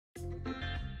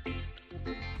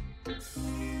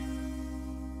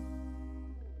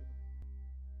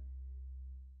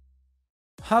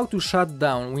How to shut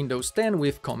down Windows 10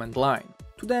 with command line.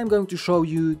 Today I'm going to show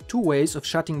you two ways of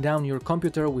shutting down your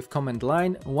computer with command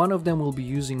line. One of them will be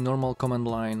using normal command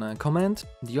line command.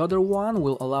 The other one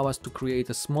will allow us to create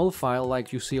a small file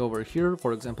like you see over here,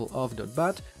 for example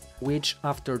off.bat, which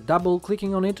after double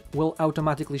clicking on it will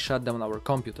automatically shut down our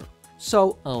computer.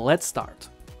 So let's start.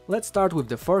 Let's start with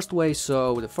the first way.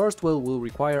 So the first way will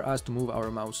require us to move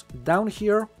our mouse down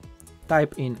here,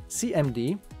 type in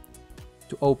CMD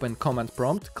to open command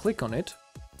prompt, click on it,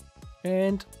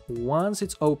 and once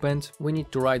it's opened we need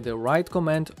to write the right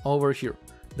command over here.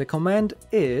 The command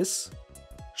is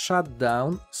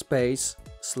shutdown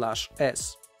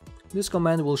 /s. This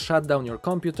command will shut down your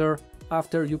computer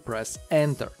after you press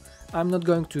enter. I'm not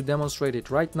going to demonstrate it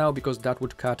right now because that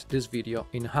would cut this video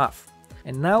in half.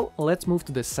 And now let's move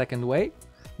to the second way,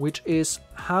 which is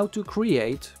how to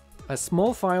create a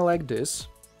small file like this,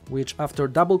 which after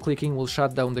double clicking will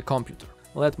shut down the computer.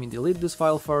 Let me delete this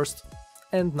file first.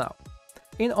 And now,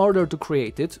 in order to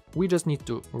create it, we just need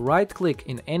to right click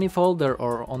in any folder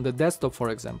or on the desktop, for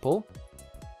example.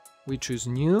 We choose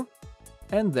new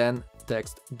and then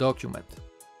text document.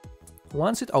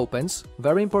 Once it opens,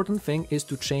 very important thing is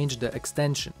to change the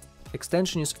extension.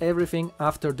 Extension is everything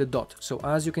after the dot. So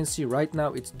as you can see right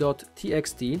now it's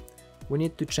 .txt, we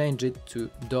need to change it to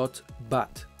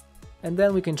 .bat. And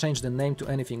then we can change the name to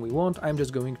anything we want. I'm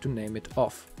just going to name it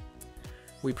off.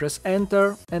 We press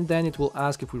enter and then it will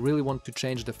ask if we really want to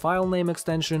change the file name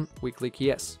extension. We click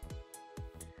yes.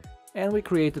 And we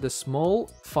created a small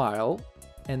file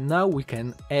and now we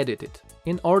can edit it.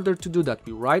 In order to do that,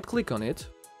 we right click on it,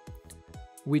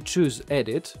 we choose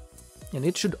edit, and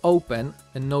it should open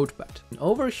a notepad. And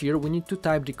over here we need to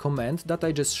type the command that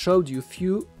I just showed you a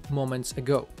few moments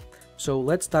ago. So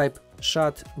let's type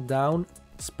shutdown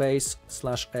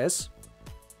 /s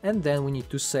and then we need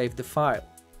to save the file.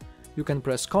 You can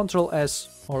press Ctrl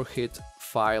S or hit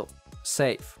File,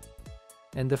 Save.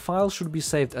 And the file should be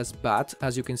saved as bat,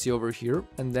 as you can see over here,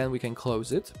 and then we can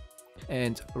close it.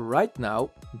 And right now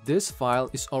this file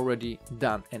is already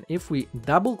done, and if we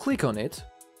double click on it,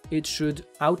 it should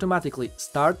automatically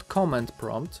start command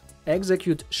prompt,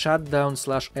 execute shutdown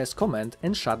 /s command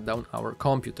and shut down our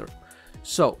computer.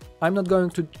 So I'm not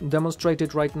going to demonstrate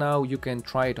it right now, you can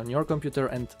try it on your computer,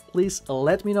 and please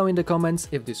let me know in the comments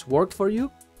if this worked for you.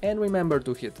 And remember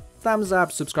to hit thumbs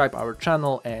up, subscribe our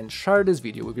channel and share this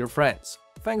video with your friends.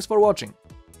 Thanks for watching!